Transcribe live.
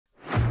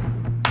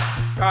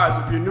Guys,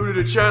 if you're new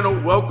to the channel,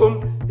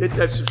 welcome. Hit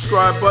that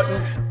subscribe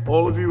button.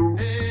 All of you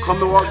who come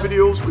to our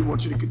videos, we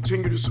want you to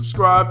continue to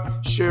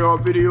subscribe, share our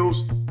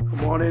videos.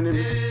 Come on in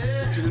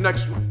and to the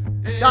next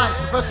one. Guys,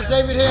 Professor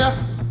David here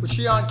with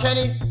Shion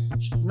Kenny.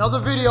 Another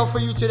video for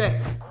you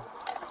today.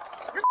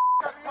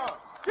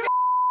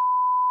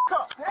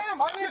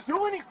 Damn, I didn't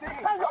do anything.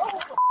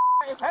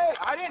 Hey,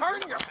 I didn't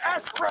turn your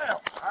ass around.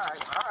 All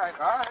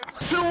right.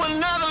 To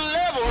another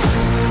level.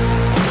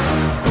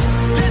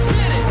 Let's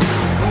hit it.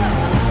 To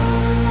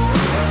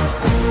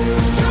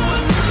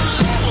another level.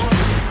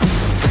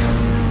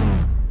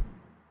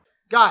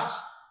 Guys,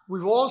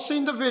 we've all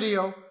seen the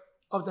video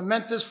of the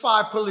Memphis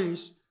 5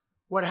 police.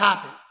 What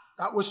happened?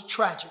 That was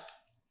tragic.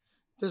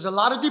 There's a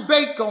lot of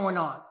debate going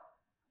on.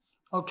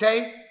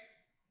 Okay?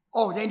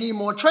 Oh, they need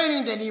more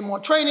training. They need more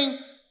training.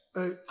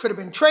 Could have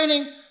been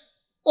training.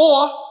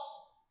 Or,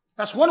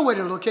 that's one way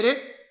to look at it.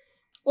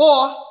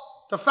 Or,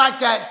 the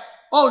fact that,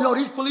 oh no,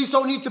 these police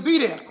don't need to be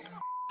there.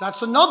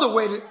 That's another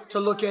way to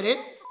look at it.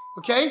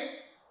 Okay?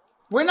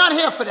 We're not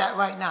here for that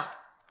right now.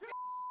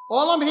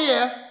 All I'm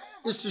here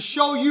is to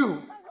show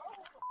you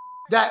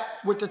that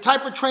with the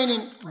type of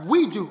training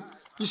we do,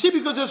 you see,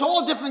 because there's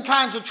all different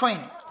kinds of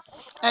training.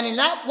 And in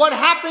that, what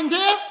happened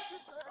there,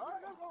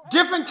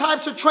 different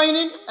types of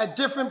training at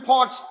different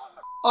parts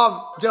of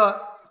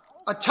the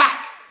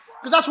attack.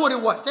 Because that's what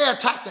it was. They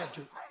attacked that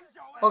dude.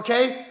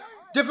 Okay?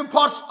 Different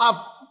parts of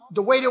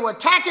the way they were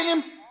attacking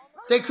him,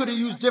 they could have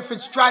used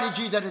different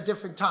strategies at a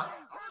different time.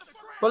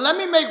 But let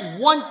me make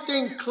one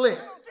thing clear.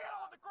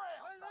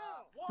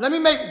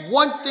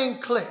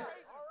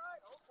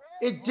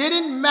 It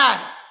didn't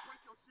matter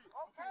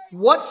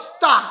what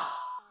style,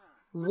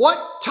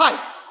 what type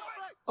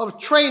of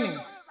training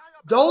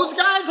those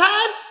guys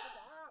had,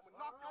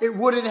 it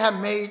wouldn't have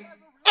made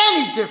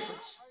any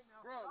difference.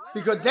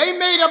 Because they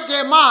made up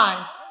their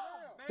mind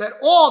that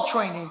all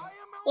training,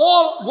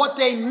 all what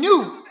they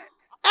knew,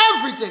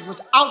 everything was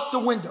out the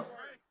window.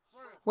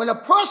 When a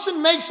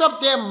person makes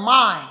up their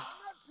mind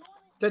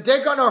that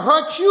they're going to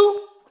hurt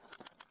you,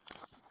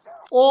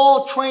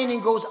 all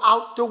training goes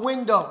out the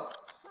window.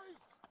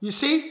 You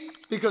see?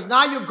 Because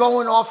now you're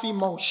going off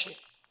emotion.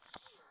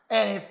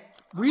 And if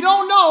we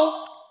don't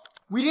know,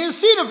 we didn't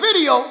see the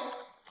video,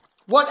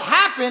 what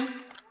happened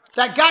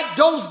that got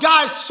those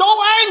guys so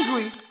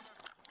angry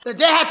that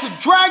they had to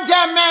drag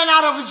that man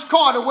out of his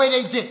car the way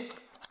they did.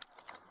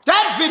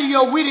 That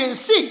video we didn't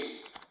see.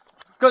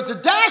 Because the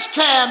dash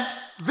cam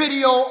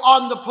video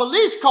on the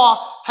police car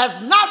has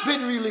not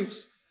been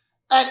released.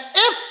 And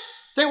if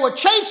they were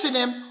chasing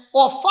him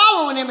or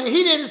following him and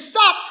he didn't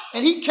stop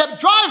and he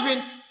kept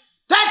driving,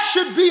 that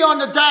should be on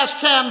the dash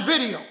cam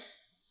video.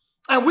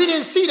 And we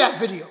didn't see that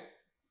video.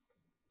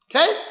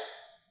 Okay?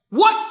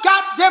 What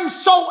got them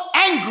so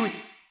angry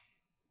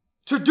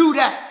to do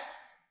that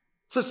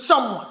to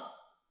someone?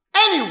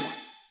 Anyone.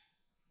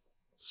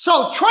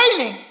 So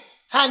training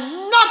had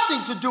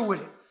nothing to do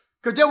with it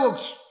because they were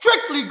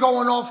strictly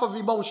going off of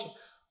emotion.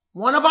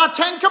 One of our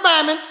 10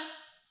 commandments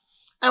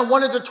and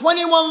one of the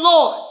 21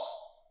 laws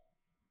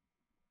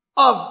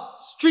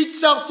of street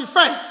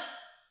self-defense.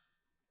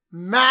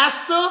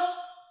 Master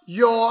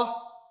your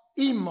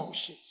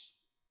emotions.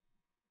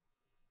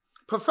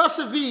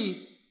 Professor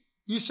V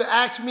used to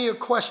ask me a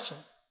question.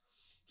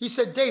 He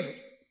said, David,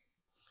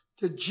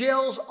 the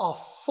jails are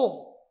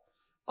full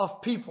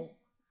of people.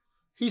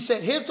 He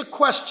said, here's the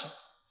question.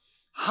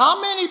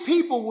 How many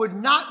people would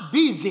not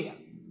be there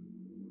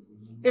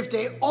if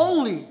they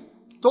only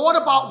thought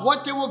about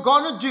what they were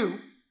going to do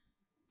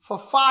for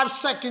 5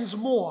 seconds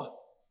more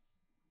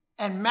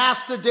and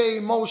mastered their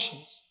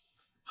emotions?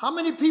 How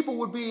many people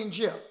would be in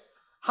jail?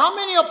 How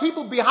many are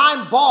people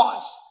behind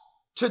bars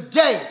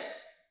today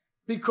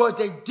because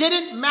they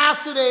didn't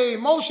master their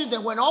emotion? They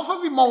went off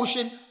of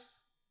emotion,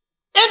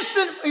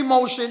 instant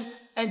emotion,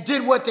 and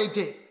did what they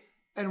did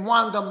and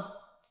wound them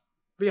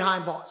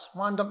behind bars,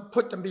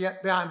 put them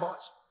behind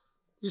bars.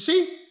 You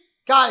see,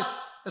 guys,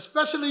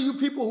 especially you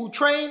people who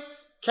train,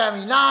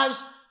 carry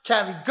knives,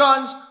 carry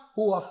guns,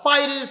 who are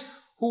fighters,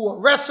 who are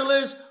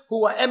wrestlers,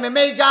 who are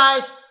MMA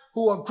guys,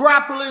 who are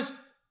grapplers,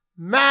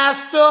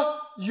 master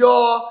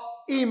your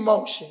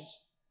emotions.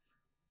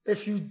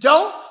 If you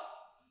don't,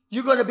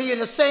 you're going to be in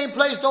the same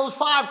place those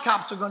 5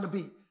 cops are going to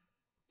be,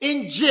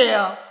 in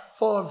jail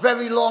for a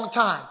very long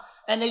time.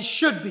 And they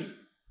should be,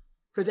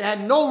 because they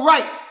had no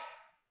right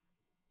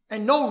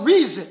and no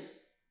reason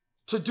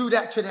to do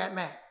that to that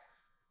man.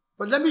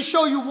 But let me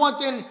show you one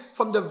thing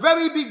from the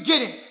very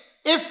beginning.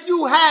 If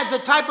you had the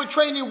type of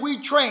training we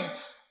train,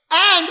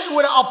 and they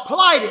would have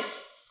applied it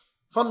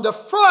from the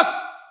first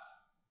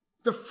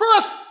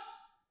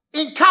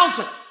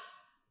encounter,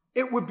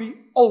 it would be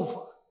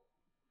over.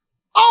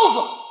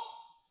 Over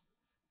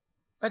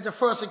at the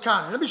first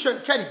encounter. Let me show you,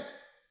 Kenny.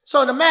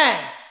 So the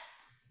man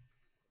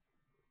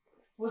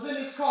was in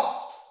his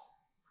car.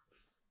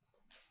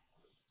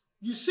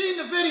 You see in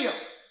the video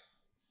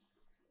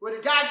where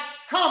the guy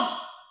comes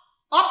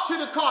up to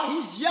the car.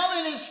 He's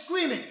yelling and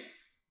screaming,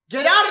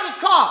 get out of the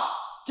car,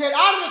 get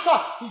out of the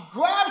car. He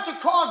grabs the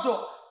car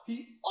door.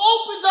 He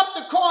opens up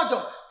the car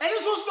door. And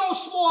this was no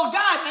small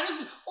guy,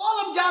 man.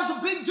 All them guys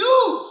are big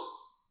dudes.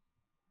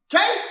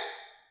 Okay?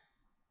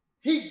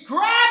 He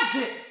grabs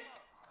it.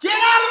 Get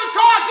out of the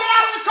car, get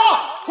out of the car.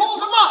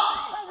 Pulls him up.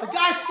 The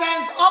guy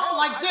stands up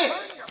like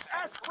this.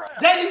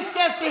 Then he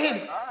says to him,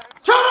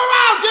 turn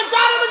around, get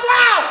down on the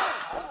ground.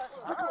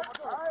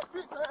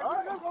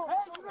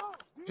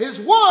 His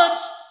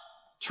words,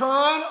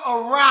 turn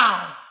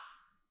around,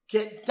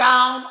 get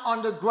down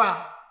on the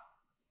ground.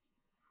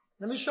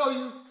 Let me show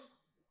you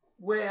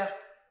where,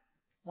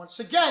 once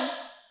again,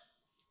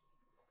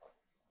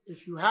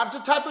 if you have the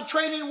type of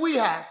training we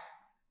have,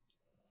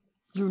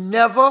 you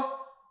never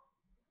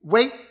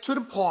wait to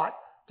the part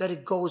that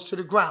it goes to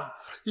the ground.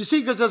 You see,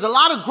 because there's a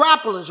lot of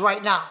grapplers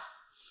right now.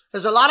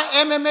 There's a lot of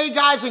MMA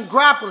guys and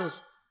grapplers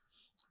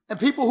and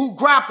people who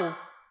grapple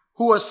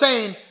who are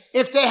saying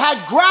if they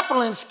had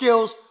grappling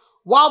skills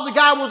while the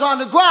guy was on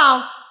the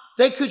ground,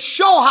 they could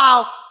show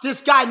how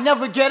this guy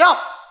never get up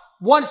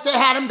once they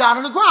had him down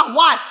on the ground.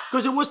 Why?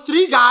 Because it was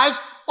 3 guys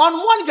on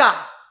 1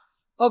 guy.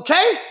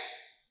 Okay?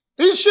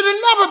 He should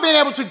have never been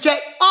able to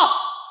get up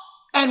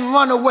and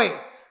run away.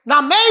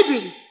 Now,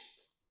 maybe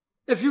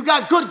if you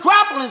got good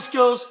grappling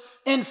skills,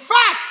 in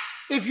fact,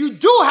 if you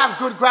do have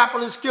good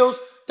grappling skills,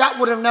 that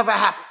would have never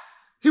happened.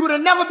 He would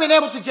have never been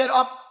able to get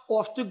up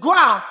off the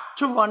ground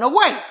to run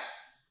away.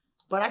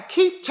 But I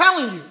keep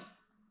telling you,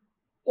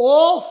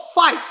 all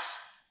fights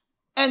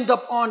end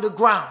up on the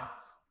ground.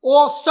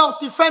 All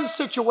self-defense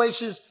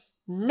situations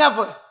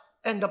never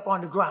end up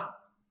on the ground.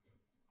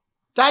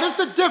 That is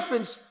the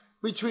difference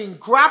between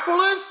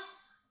grapplers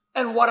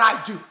and what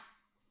I do.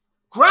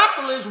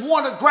 Grapplers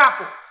want to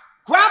grapple.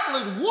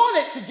 Grapplers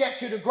wanted to get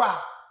to the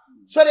ground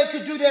so they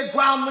could do their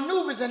ground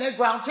maneuvers and their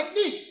ground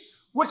techniques,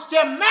 which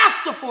they're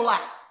masterful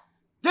at.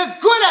 They're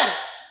good at it.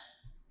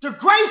 The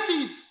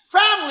Gracie's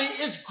family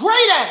is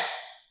great at it.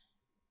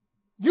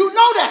 You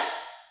know that.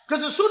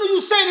 Because as soon as you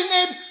say the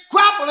name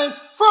grappling,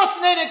 first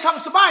name that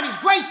comes to mind is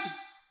Gracie.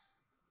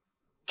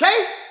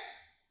 Okay?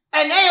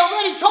 And they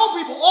already told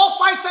people all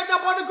fights end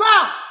up on the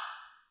ground.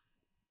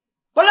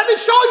 But let me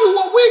show you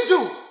what we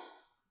do.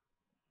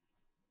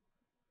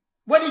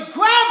 When he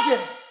grabbed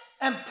him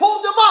and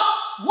pulled him up,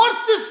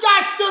 once this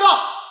guy stood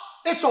up,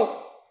 it's over.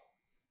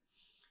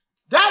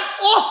 That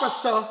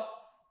officer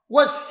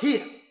was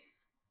here.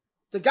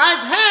 The guy's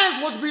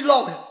hands was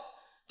below him.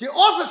 The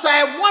officer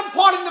at one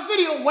part in the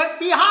video went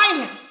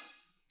behind him,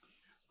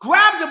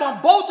 grabbed him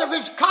on both of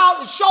his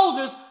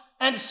shoulders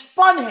and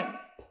spun him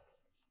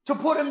to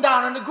put him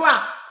down on the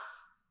ground.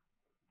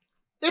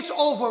 It's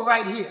over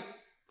right here.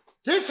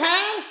 This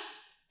hand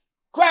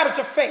grabs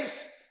the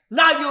face.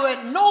 Now you're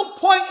at no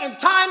point in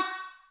time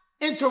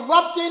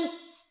interrupting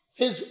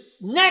his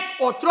neck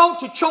or throat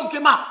to choke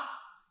him out.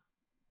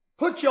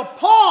 Put your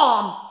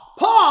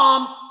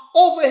palm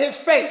over his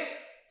face.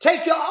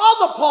 Take your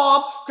other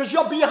palm, because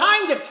you're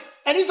behind him,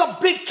 and he's a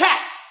big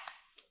cat.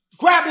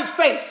 Grab his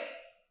face.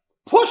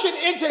 Push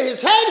it into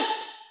his head.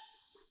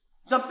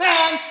 The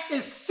man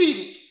is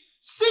seated.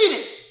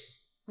 Seated.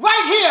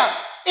 Right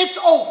here, it's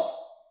over.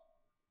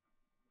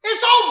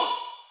 It's over.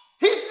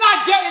 He's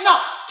not getting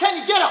up. Can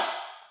you get up?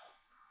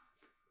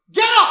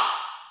 Get up!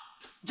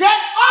 Get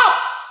up!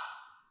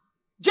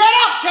 Get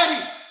up,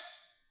 Kenny!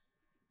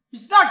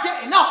 He's not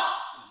getting up.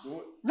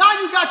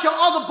 Now you got your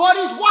other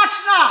buddies. Watch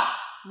now.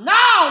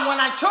 Now when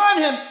I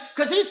turn him,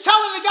 because he's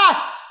telling the guy,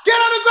 get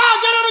on the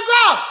ground, get on the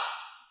ground.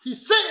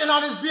 He's sitting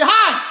on his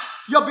behind.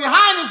 Your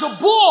behind is a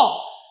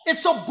ball.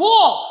 It's a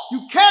ball.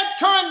 You can't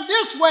turn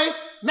this way.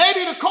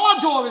 Maybe the car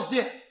door is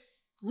there.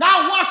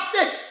 Now watch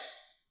this.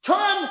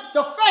 Turn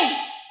the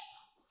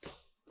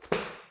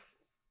face.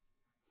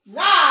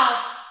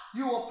 Now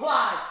you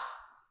apply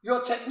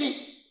your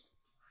technique.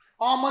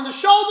 Arm on the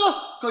shoulder,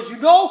 because you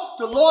know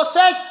the law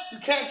says you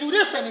can't do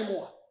this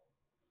anymore.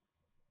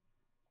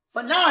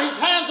 But now his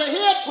hands are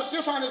here. Put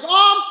this on his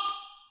arm.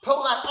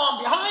 Pull that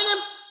arm behind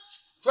him.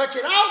 Stretch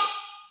it out.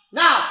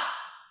 Now,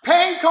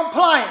 pain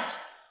compliance.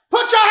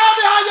 Put your hand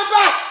behind your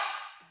back.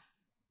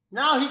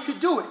 Now he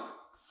could do it.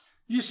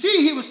 You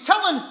see, he was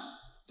telling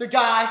the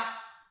guy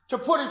to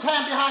put his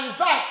hand behind his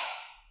back.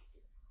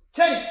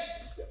 Kenny,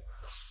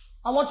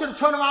 I want you to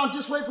turn around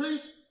this way,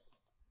 please.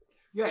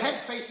 Your head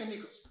facing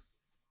Nicholas.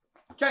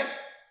 Okay.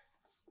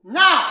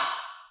 Now,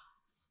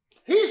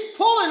 he's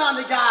pulling on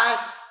the guy's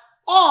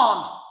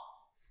arm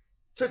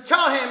to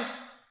tell him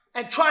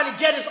and try to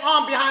get his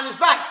arm behind his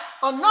back.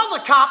 Another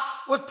cop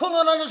was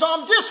pulling on his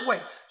arm this way,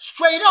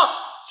 straight up.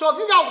 So if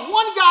you got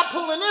one guy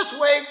pulling this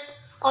way,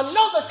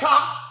 another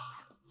cop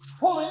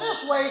pulling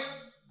this way,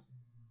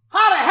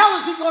 how the hell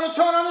is he going to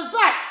turn on his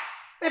back?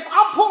 If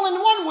I'm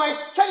pulling one way,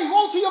 can he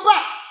roll to your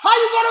back? How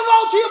you going to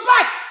roll to your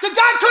back? The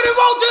guy couldn't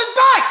roll to his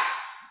back.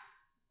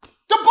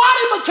 The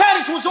body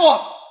mechanics was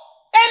off.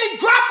 Any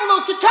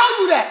grappler can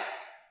tell you that.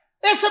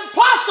 It's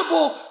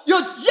impossible.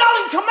 You're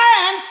yelling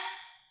commands,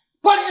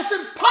 but it's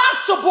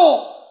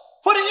impossible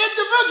for the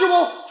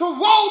individual to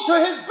roll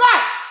to his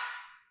back.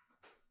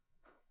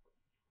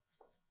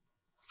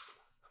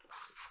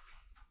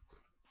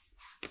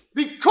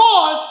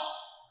 Because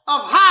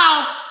of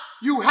how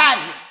you had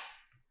him.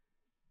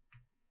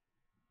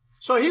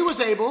 So he was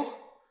able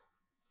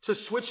to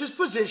switch his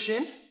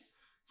position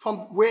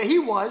from where he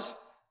was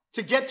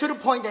to get to the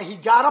point that he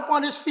got up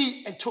on his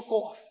feet and took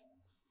off.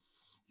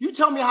 You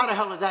tell me how the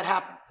hell did that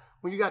happen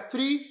when you got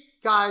 3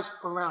 guys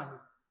around you?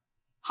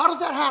 How does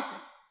that happen?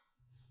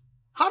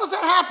 How does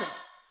that happen?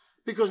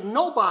 Because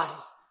nobody,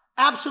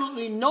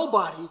 absolutely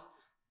nobody,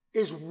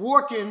 is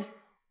working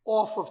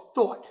off of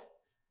thought.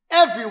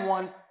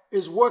 Everyone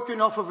is working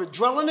off of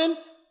adrenaline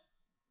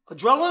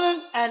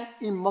and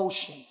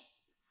emotion.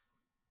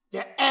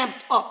 They're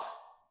amped up,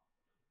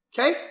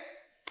 okay?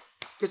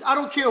 Because I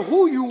don't care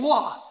who you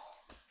are.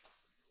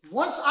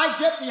 Once I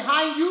get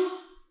behind you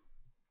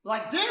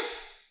like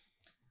this,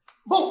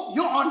 boom,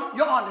 you're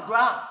on the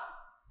ground.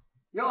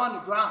 You're on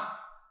the ground.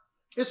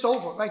 It's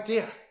over right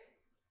there.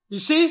 You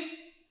see?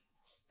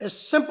 As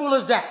simple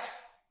as that.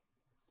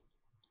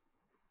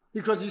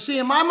 Because you see,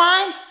 in my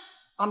mind,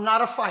 I'm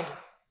not a fighter.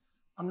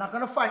 I'm not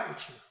going to fight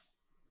with you.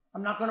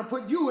 I'm not going to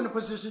put you in a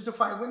position to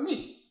fight with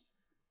me.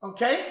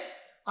 Okay?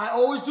 I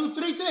always do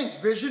 3 things: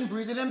 vision,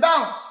 breathing, and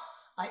balance.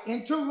 I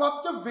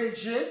interrupt the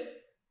vision,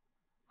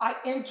 I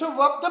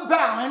interrupt the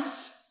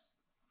balance,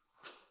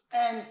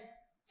 and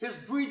his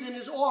breathing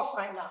is off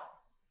right now.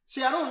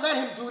 See, I don't let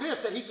him do this,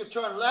 that he could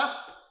turn left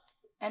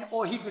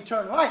or he could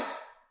turn right.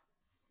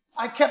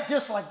 I kept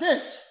this like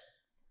this.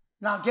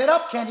 Now get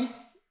up, Kenny.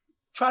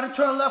 Try to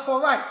turn left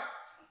or right.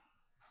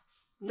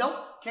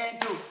 Nope, can't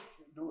do it.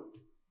 Can't do it.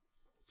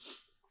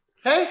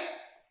 Okay?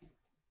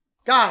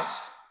 Guys,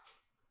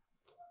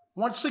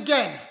 once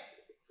again,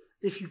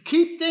 if you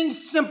keep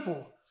things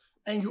simple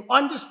and you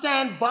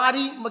understand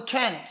body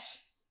mechanics,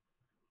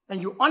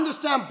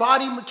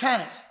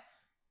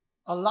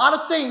 a lot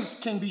of things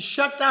can be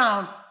shut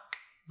down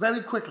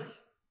very quickly.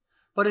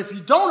 But if you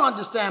don't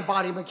understand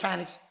body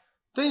mechanics,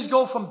 things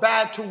go from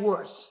bad to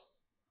worse.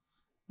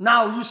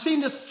 Now, you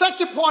seen the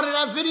second part of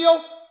that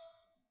video?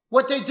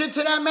 What they did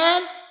to that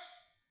man?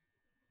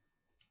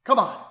 Come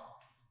on.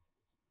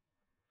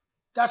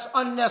 That's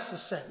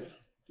unnecessary.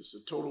 It's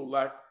a total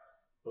lack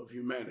of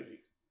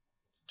humanity.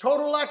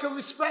 Total lack of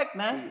respect,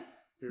 man.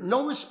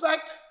 No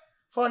respect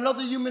for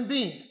another human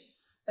being.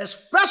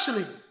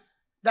 Especially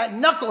that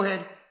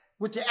knucklehead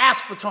with the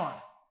aspartame.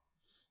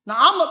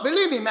 Now,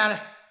 believe me, man,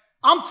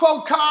 I'm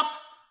pro-cop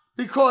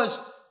because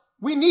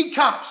we need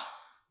cops.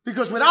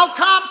 Because without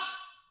cops,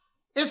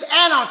 it's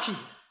anarchy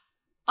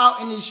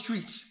out in these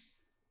streets.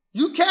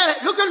 You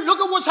can't, look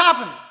at what's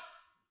happening.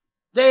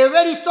 They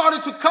already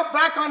started to cut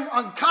back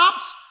on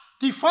cops,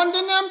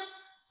 defunding them.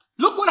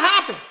 Look what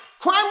happened.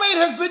 Crime rate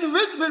has been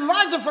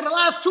rising for the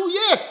last 2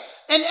 years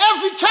in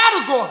every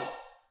category.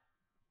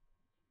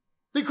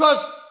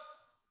 Because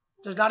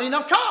there's not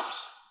enough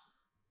cops.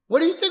 What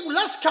do you think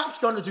less cops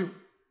going to do?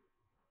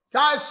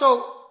 Guys,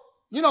 so,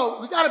 you know,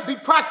 we got to be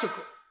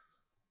practical.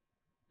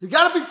 You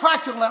got to be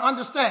practical and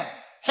understand.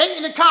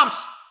 Hating the cops,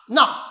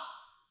 no.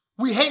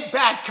 We hate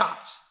bad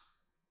cops.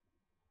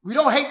 We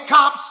don't hate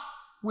cops,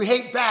 we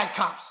hate bad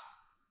cops.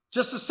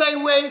 Just the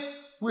same way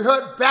we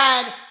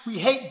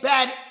hate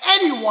bad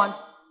anyone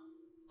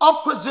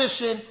of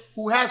position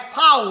who has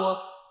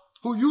power,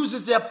 who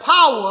uses their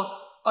power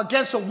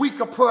against a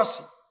weaker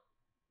person.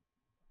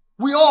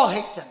 We all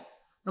hate them,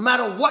 no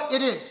matter what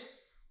it is.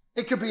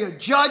 It could be a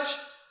judge,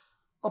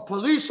 a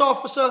police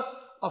officer,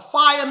 a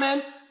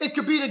fireman. It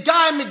could be the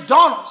guy in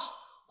McDonald's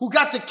who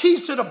got the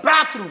keys to the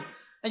bathroom.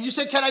 And you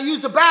say, can I use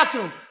the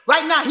bathroom?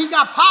 Right now, he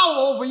got power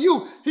over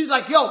you. He's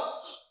like, yo,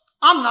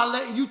 I'm not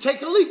letting you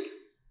take a leak.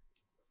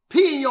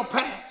 Pee in your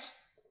pants.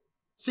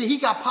 See, he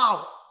got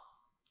power.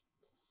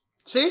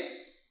 See?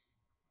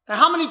 And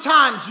how many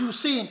times you've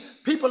seen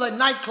people at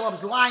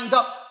nightclubs lined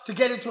up to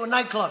get into a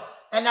nightclub,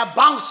 and that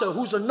bouncer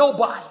who's a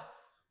nobody,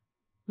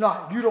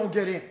 no, you don't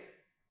get in.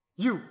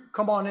 You,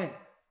 come on in.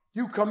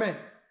 You come in.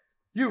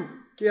 You,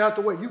 get out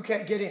the way. You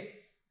can't get in.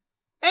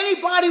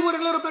 Anybody with a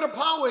little bit of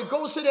power, it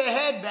goes to their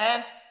head,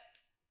 man.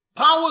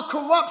 Power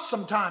corrupts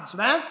sometimes,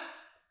 man.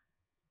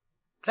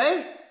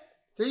 Okay?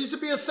 There used to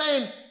be a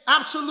saying,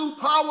 absolute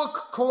power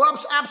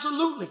corrupts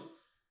absolutely.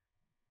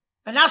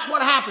 And that's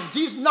what happened.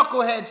 These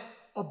knuckleheads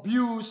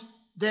abuse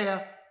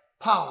their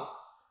power.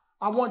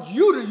 I want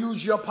you to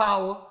use your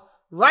power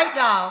right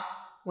now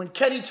when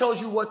Kenny tells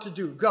you what to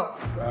do. Go.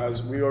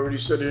 Guys, we already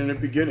said it in the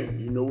beginning.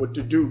 You know what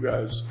to do,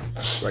 guys.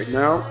 Right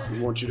now, we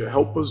want you to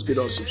help us get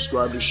our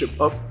subscribership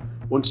up.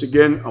 Once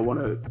again, I want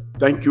to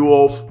thank you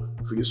all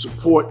for your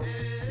support.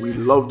 We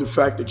love the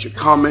fact that you're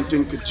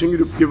commenting. Continue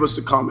to give us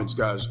the comments,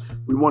 guys.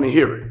 We want to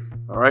hear it.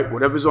 All right?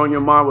 Whatever's on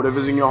your mind,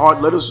 whatever's in your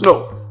heart, let us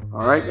know.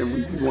 All right? And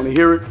we want to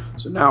hear it.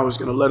 So now it's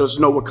going to let us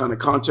know what kind of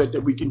content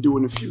that we can do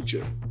in the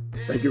future.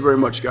 Thank you very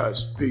much,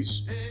 guys.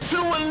 Peace. To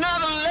another